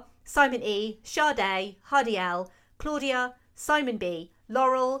they are Simon E, Sade, Hardy L, Claudia, Simon B,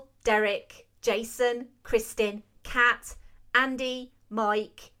 Laurel, Derek, Jason, Kristin, Kat, Andy,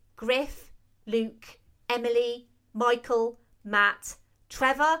 Mike, Griff, Luke, Emily, Michael, Matt,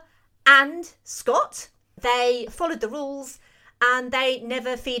 Trevor, and Scott. They followed the rules and they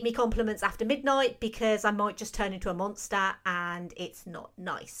never feed me compliments after midnight because I might just turn into a monster and it's not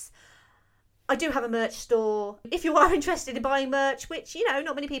nice. I do have a merch store. If you are interested in buying merch, which, you know,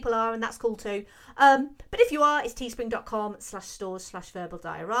 not many people are, and that's cool too. But if you are, it's teespring.com/stores/Verbal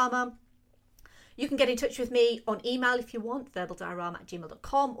Diorama. You can get in touch with me on email if you want,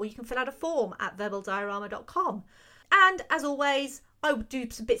 verbaldiorama@gmail.com, or you can fill out a form at verbaldiorama.com. And as always, I would do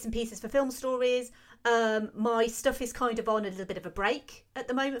some bits and pieces for film stories. My stuff is kind of on a little bit of a break at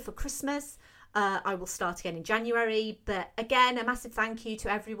the moment for Christmas. I will start again in January. But again, a massive thank you to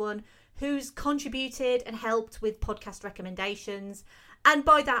everyone who's contributed and helped with podcast recommendations. And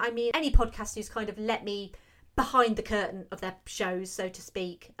by that, I mean any podcast who's kind of let me behind the curtain of their shows, so to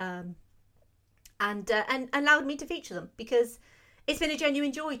speak. And allowed me to feature them, because it's been a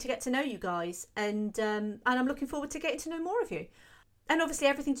genuine joy to get to know you guys, and I'm looking forward to getting to know more of you. And obviously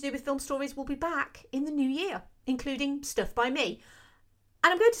everything to do with film stories will be back in the new year, including stuff by me.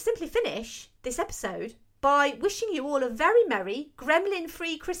 And I'm going to simply finish this episode by wishing you all a very merry,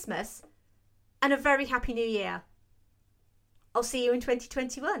 gremlin-free Christmas and a very happy new year. I'll see you in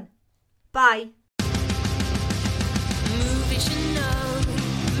 2021. Bye. Movie